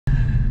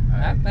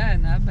Not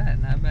bad, not bad,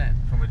 not bad.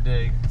 From a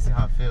dig, see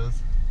how it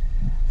feels.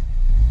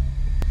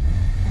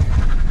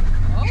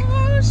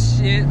 Oh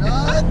shit!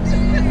 Not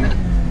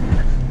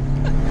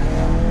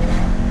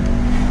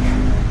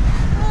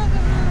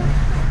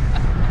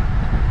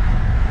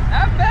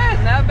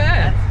bad, not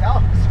bad.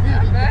 That was sweet.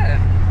 Not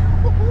bad.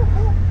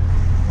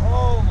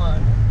 Oh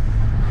man.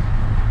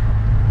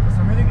 With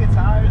some really good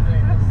tires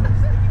there. Some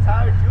sticky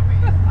tires,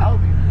 I'll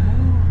be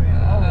moving.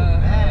 Oh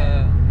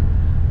man.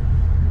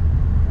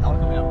 I'll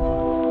come out.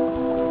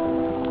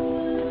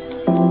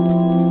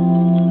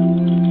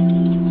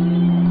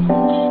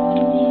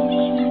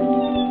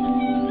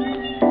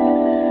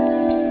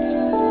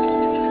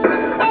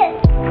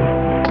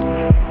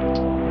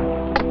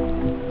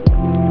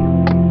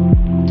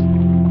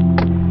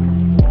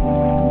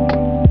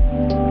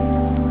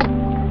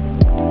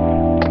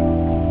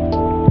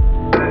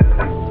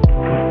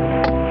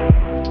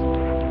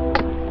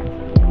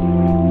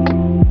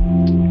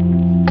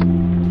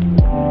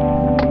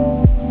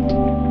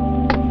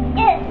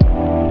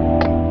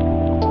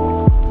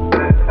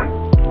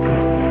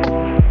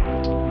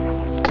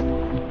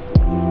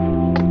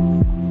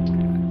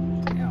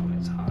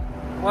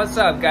 What's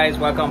up guys,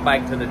 welcome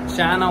back to the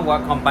channel,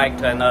 welcome back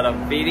to another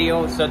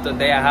video. So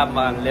today I have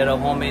my little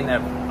homie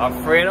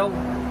Alfredo.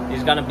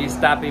 He's gonna be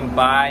stopping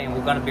by and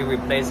we're gonna be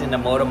replacing the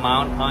motor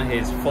mount on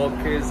his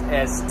Focus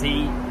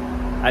ST.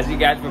 As you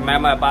guys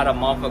remember, about a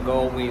month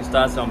ago we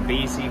installed some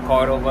BC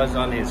Cordovas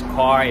on his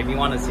car. If you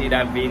want to see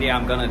that video,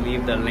 I'm gonna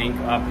leave the link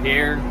up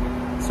here.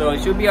 So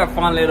it should be a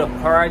fun little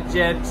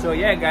project. So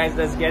yeah guys,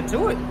 let's get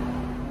to it.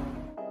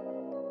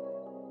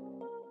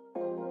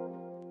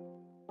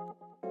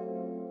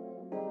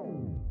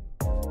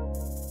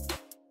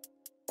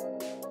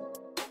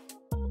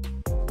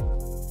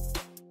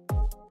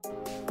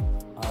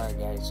 Alright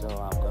guys, so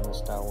I'm gonna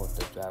start with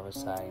the driver's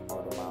side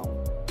motor mount.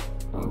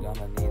 You're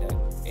gonna need an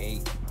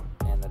 8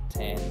 and a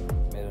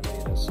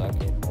 10mm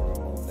socket to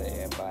remove the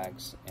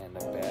airbags and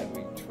the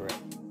battery tray.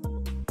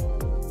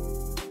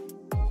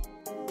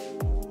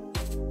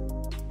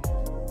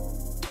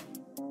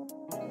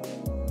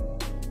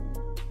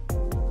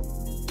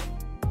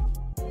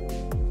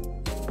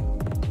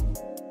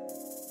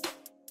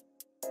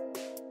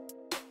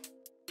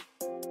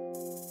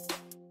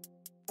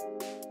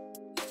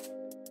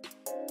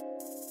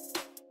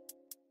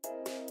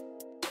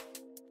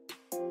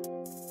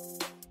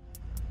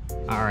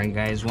 Alright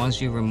guys,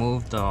 once you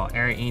remove the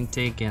air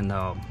intake and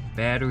the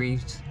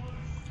batteries,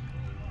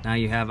 now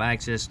you have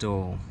access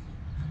to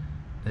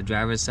the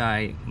driver's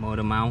side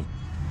motor mount.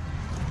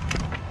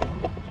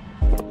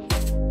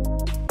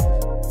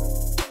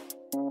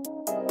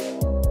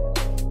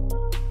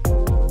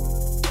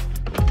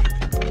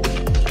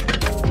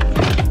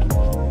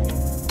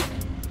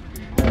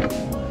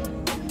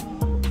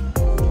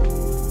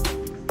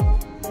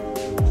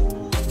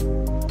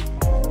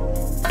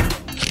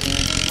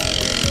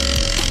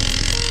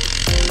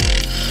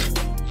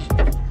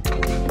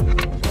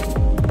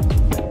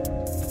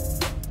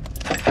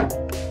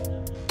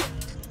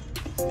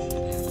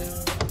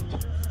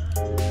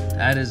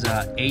 That is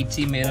a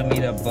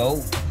 18mm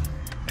bolt,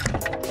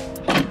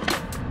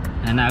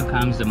 and now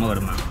comes the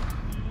motor mount.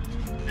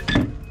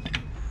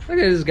 Look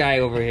at this guy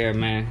over here,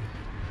 man.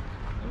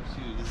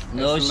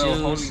 No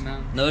shoes,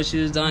 no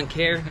shoes, don't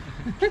care.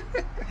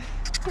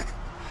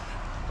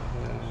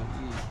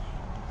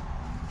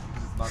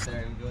 About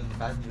there, we go in the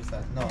passenger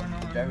side. No,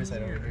 the driver's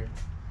side over here.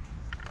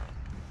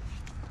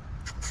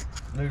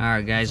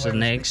 Alright guys, so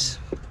next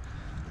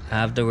I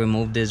have to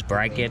remove this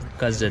bracket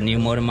because the new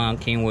motor mount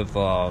came with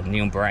a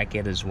new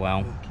bracket as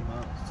well.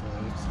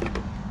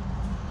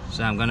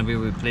 So I'm gonna be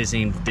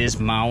replacing this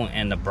mount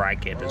and the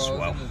bracket as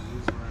well.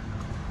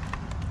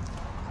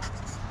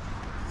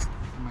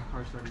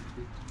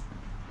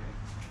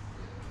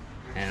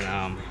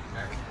 And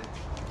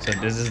so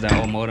this is the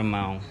whole motor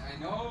mount.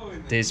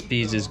 This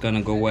piece is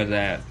gonna go where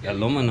the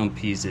aluminum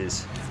piece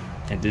is,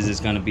 and this is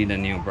gonna be the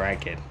new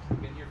bracket.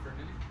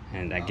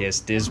 And I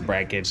guess this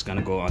bracket is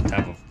gonna go on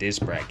top of this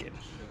bracket.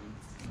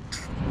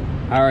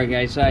 Alright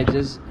guys, so I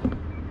just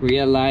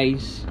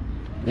realized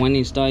when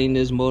installing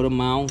this motor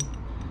mount,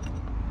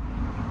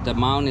 the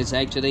mount is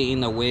actually in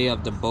the way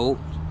of the bolt.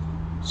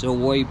 So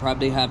what you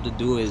probably have to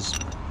do is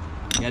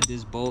get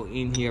this bolt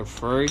in here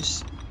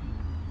first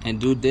and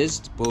do this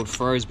bolt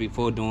first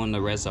before doing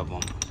the rest of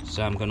them.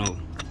 So I'm gonna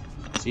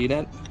see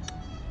that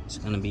it's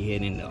gonna be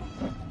hitting though.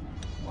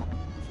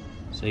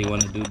 So you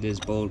want to do this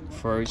bolt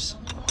first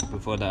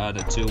before the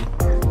other two.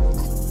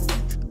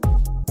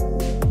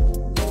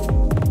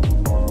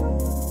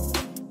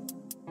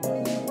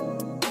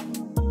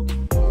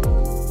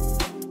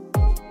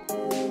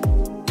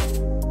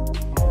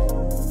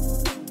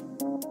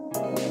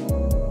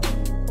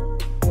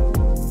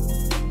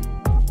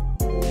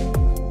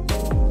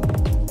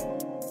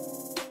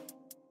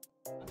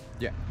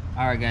 Yeah.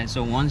 Alright guys,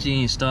 so once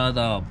you install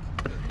the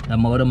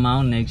motor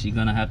mount, next you're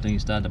gonna have to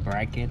install the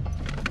bracket.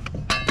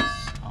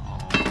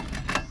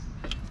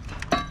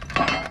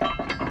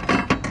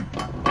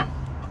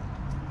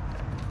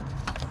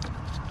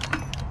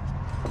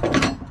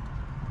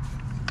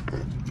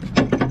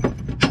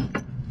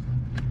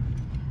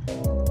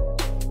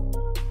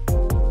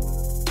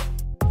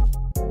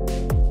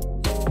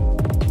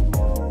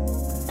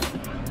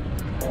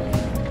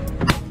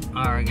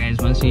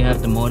 once you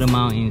have the motor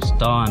mount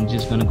installed, I'm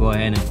just gonna go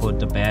ahead and put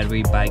the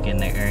battery back in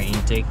the air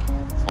intake.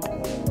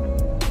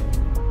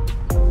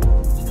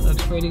 It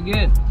looks pretty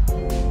good.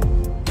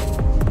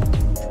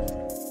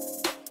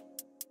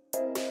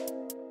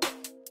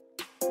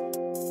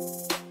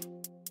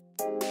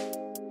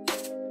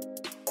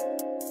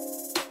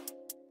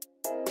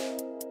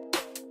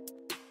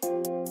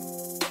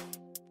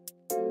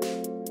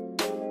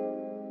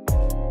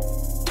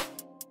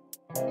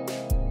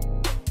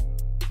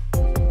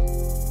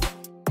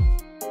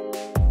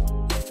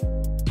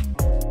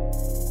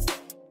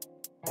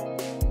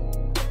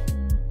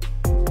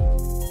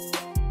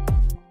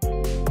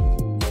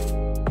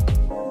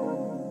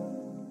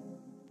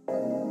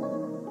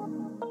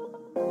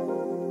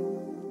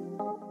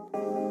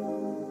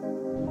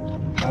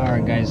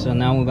 Alright guys, so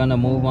now we're gonna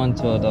move on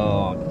to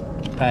the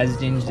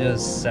passenger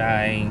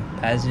side.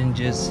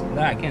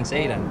 No, I can't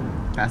say that.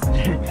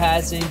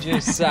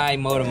 Passenger side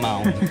motor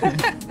mount.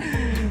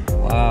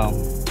 Wow.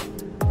 This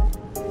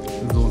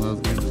is the one that was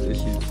giving us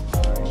issues.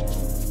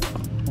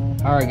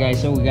 Alright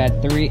guys, so we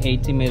got 3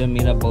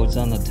 18mm bolts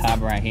on the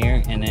top right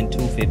here, and then 2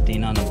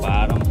 15 on the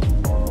bottom.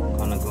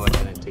 Gonna go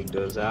ahead and take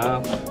those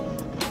out.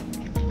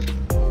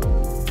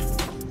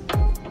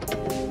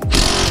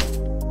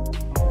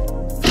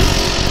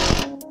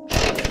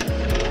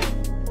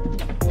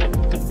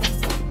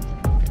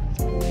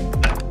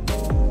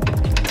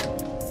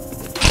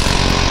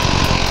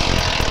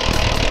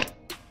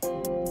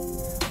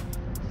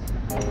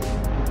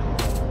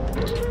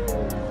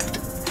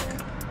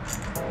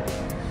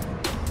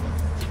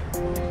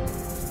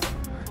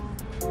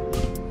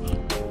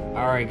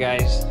 Alright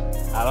guys,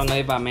 I don't know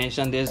if I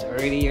mentioned this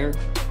earlier.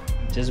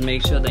 Just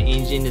make sure the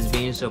engine is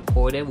being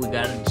supported. We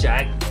got a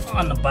jack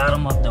on the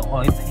bottom of the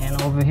oil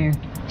pan over here.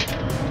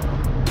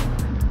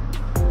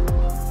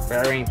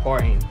 Very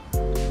important. I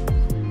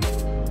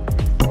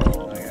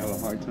have a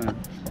hard time.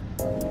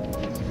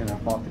 It's gonna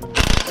fall through.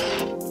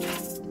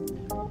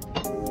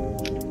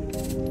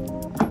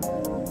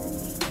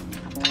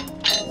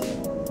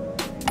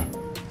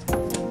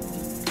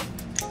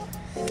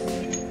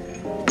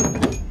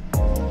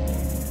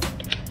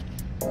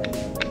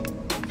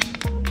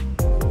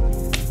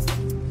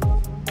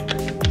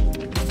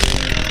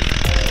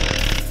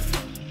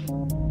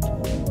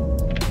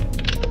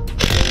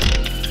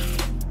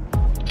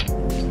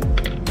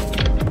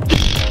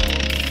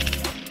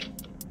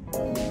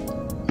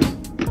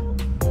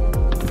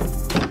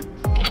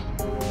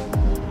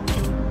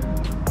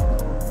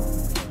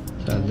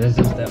 This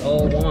is the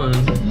old one,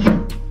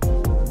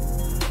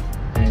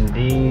 and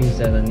these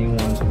are the new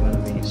ones we're going to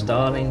be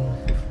installing.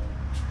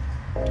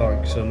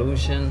 Torque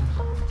solution.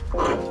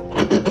 Oh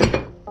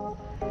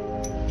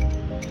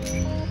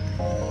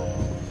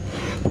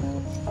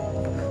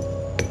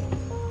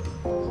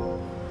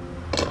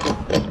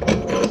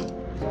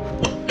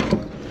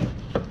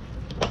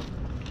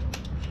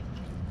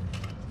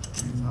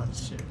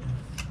shit.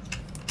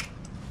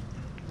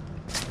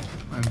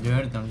 I'm doing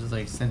it, I'm just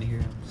like sitting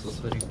here, I'm so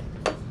sweaty.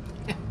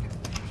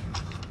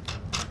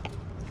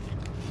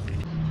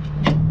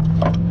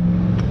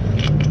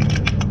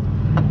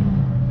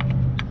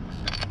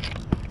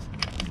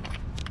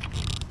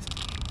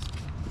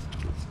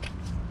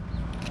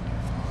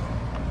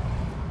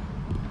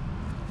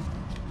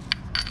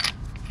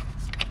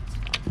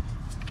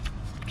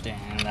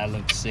 Damn, that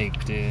looks sick,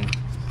 dude.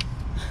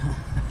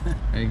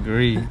 I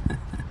agree.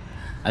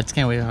 I just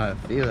can't wait how it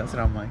feels. That's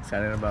what I'm like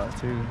excited about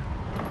too.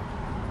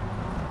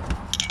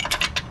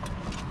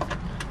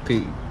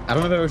 Okay, I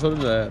don't know if I ever told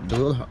you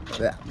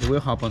the wheel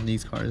hop on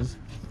these cars.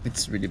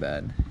 It's really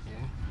bad.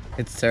 Yeah.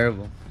 It's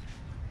terrible.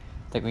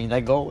 Like when you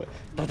let go,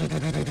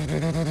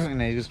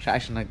 and they just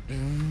crashing like.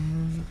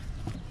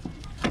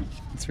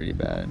 It's really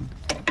bad.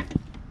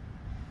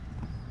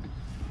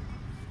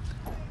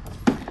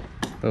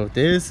 But with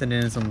this and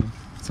then some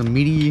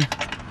meaty,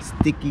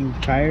 sticky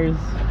tires.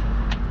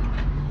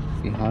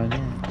 See how it is.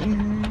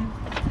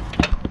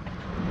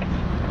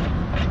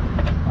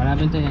 What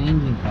happened to your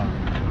engine cover?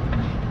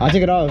 I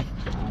took it off.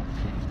 Okay.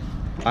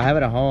 I have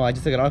it at home. I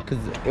just took it off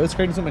because it was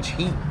creating so much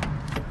heat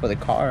for the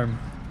car.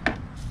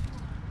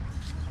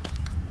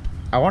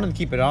 I wanted to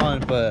keep it on,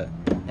 but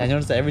I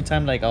noticed that every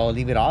time like I'll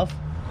leave it off,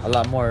 it'll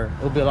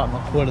be a lot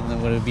more cooler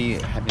than what it'd be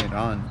having it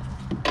on.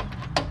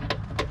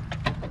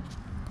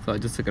 So I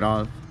just took it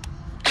off.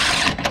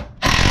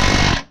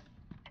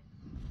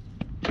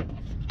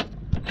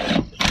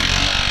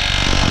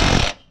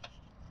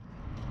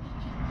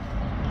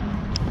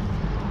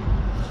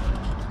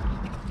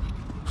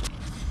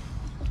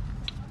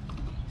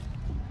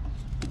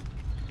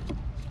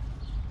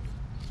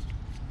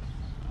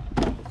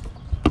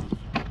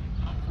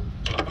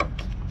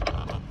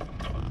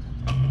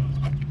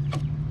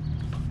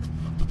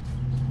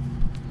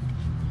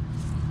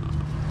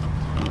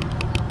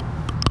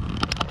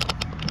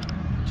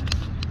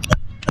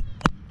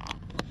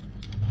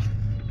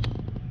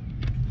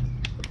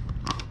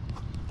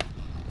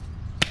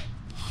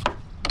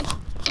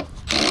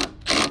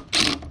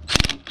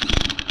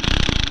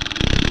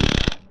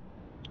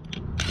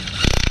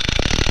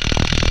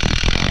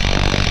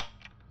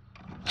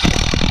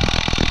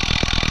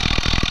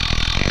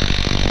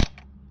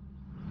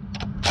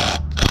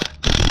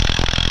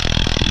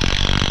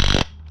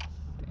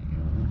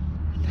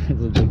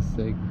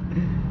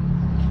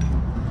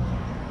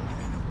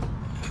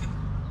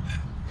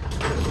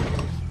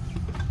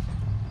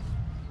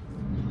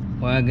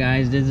 Well,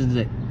 guys, this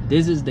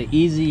is the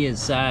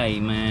easiest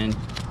side, man.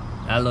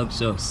 That looks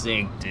so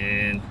sick,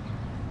 dude.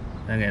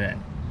 Look at that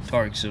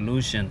torque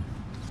solution.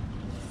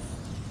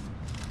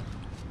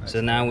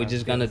 So now we're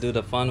just gonna do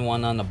the fun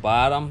one on the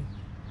bottom,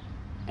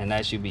 and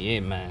that should be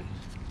it, man.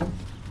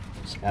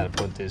 Just gotta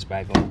put this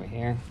back over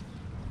here.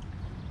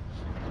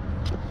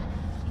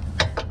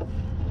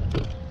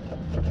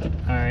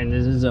 All right,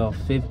 this is a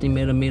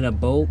 50mm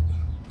bolt.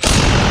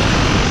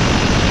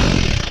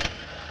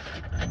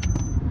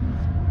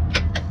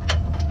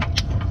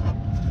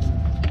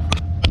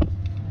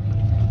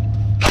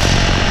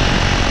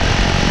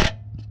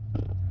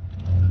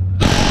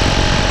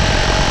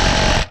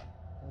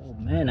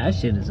 Man, that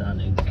shit is on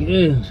it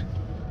good.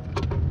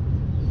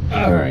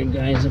 Alright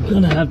guys, I'm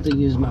gonna have to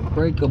use my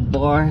breaker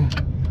bar.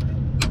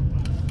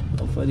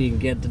 Hopefully you can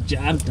get the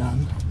job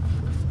done.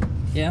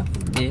 Yeah,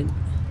 it did.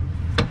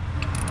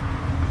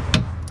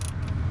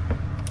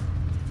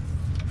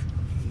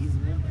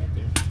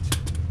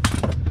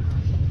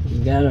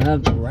 You gotta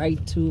have the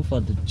right tool for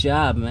the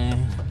job,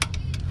 man.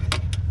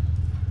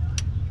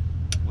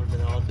 Would have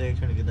been all day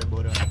trying to get that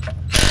boat out.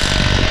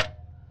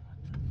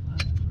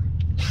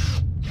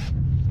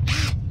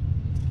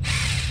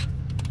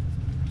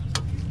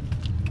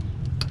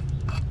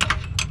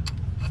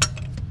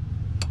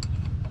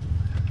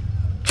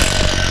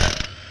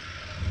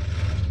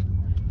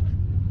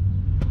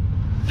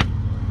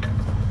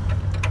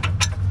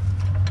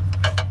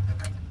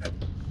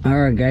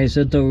 Alright guys,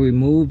 so to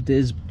remove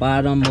this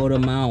bottom motor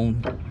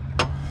mount,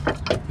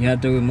 you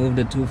have to remove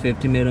the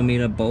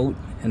 250mm bolt,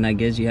 and I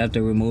guess you have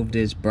to remove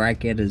this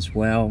bracket as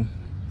well.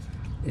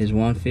 There's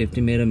one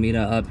 50mm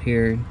up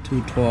here,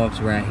 two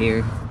 12s right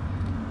here,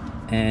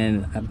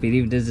 and I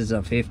believe this is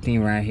a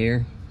 15 right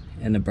here,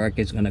 and the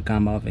bracket's gonna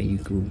come off and you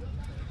could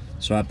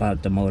swap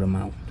out the motor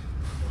mount.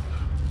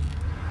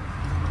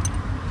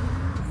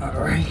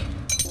 Alright.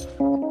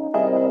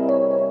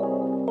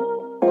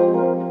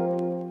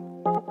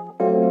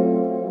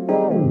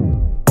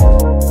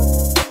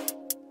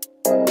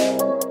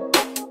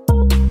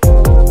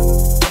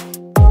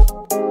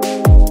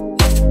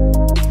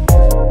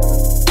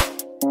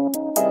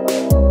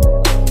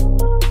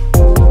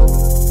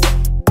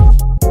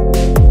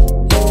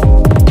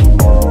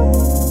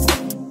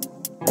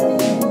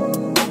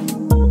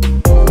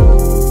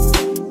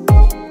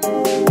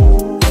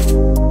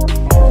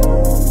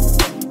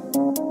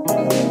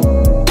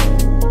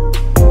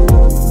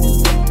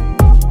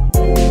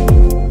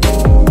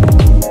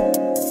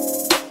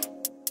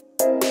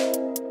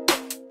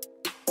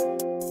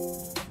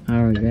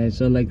 Alright guys,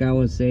 so like I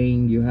was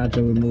saying, you have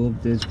to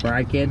remove this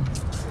bracket,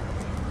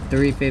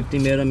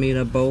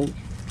 350mm bolt,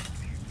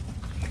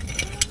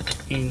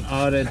 in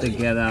order to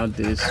get out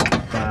this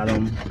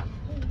bottom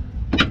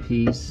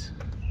piece.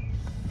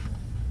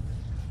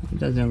 It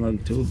doesn't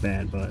look too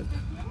bad, but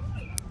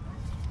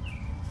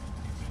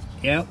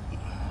yep,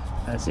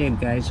 that's it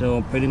guys.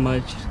 So pretty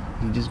much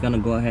you're just gonna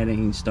go ahead and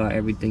install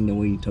everything the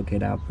way you took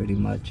it out pretty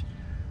much.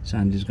 So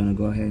I'm just gonna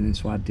go ahead and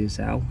swap this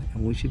out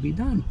and we should be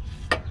done.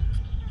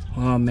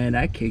 Oh man,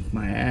 that kicked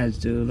my ass,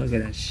 dude. Look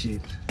at that shit.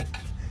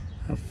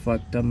 I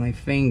fucked up my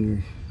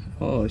finger.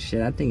 Oh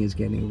shit, I think it's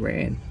getting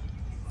red.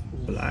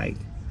 Black.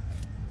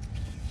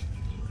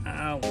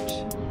 Ouch.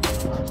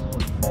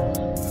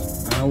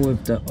 Out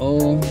with the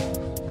old,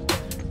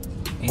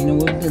 in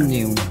with the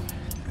new.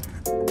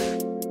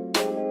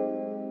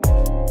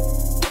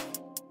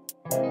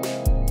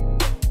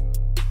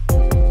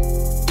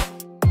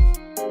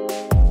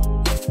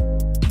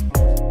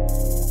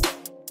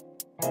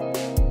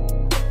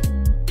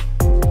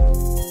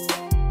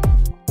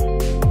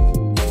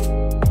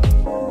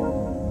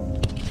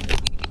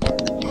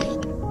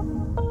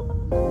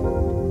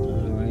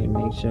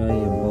 Make sure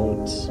your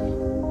bolts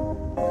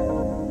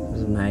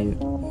is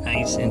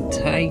nice and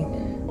tight.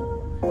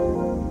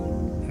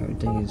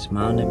 Everything is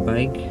mounted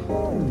back,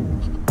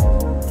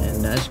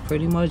 and that's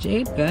pretty much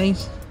it,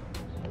 guys.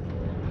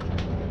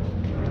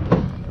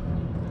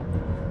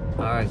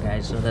 Alright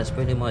guys, so that's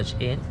pretty much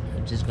it.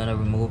 I'm just gonna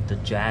remove the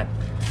jack,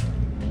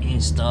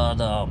 install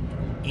the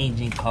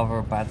engine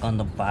cover back on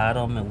the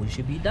bottom, and we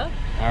should be done.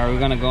 Alright, we're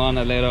gonna go on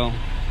a little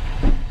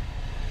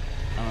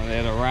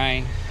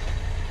ride.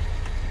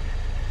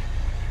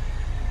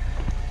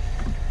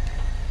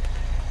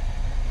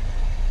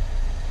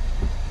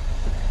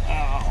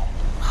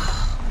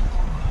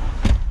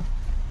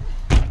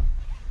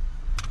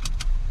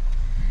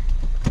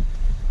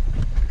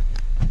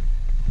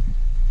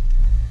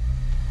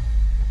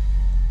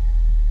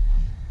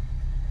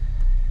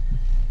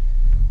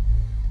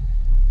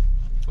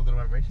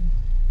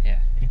 Yeah.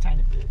 A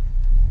tiny bit.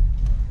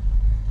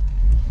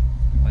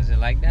 Was it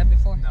like that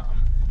before? No.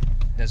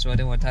 That's what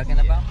they were talking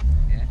about?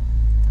 Yeah.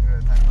 We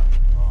were talking about,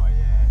 oh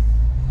yeah.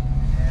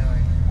 Yeah,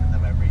 like the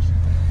vibration.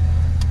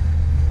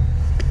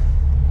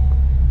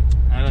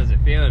 How does it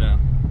feel though?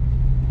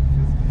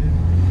 Feels good.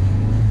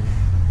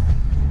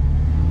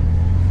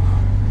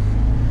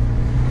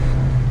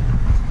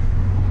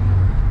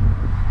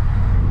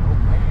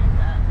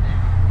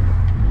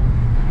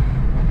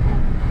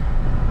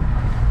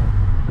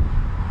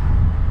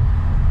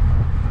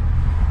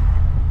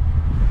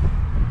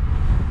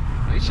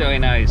 He's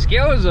showing out his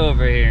skills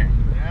over here.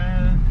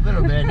 Yeah, a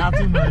little bit, not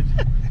too much.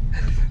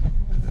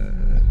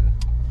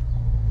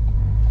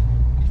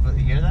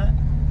 You hear that?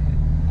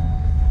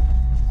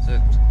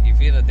 So you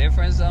feel the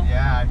difference though?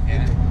 Yeah, I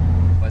feel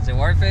it. Was it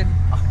worth it?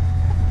 I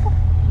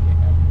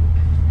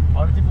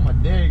want to see from my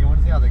dig. I want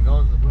to see how that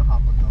goes. We'll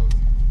hop on those.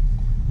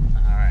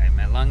 Alright,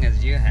 man. As long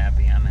as you're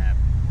happy, I'm happy.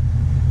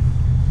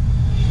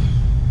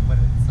 But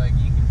it's like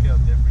you can feel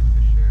different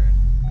for sure.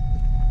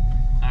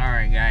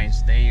 Alright,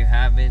 guys. There you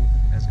have it.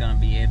 That's gonna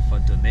be it for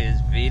today's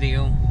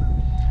video.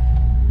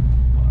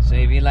 So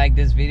if you like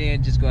this video,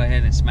 just go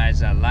ahead and smash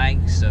that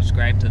like,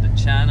 subscribe to the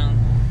channel.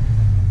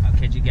 I'll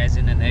catch you guys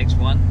in the next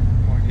one.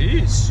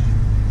 Peace.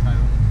 Touch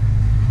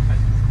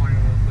this corner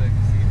real quick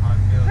to see how it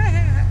feels.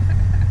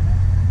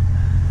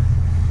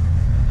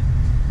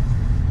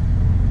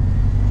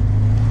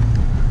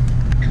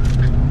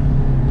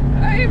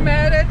 I ain't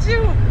mad at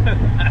you.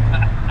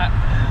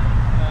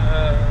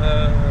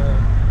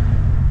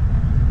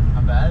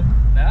 Not bad?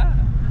 Nah,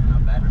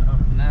 Not bad at all.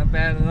 not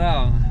bad at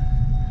all.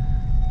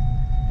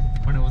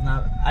 Corner was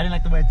not. I didn't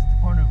like the way I took the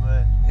corner,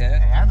 but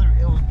Yeah.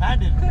 it was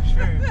padded for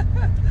sure.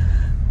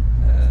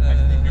 I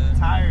just didn't grip the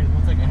tires.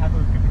 Once like I had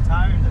those grippy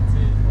tires, that's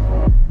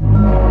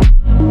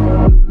it.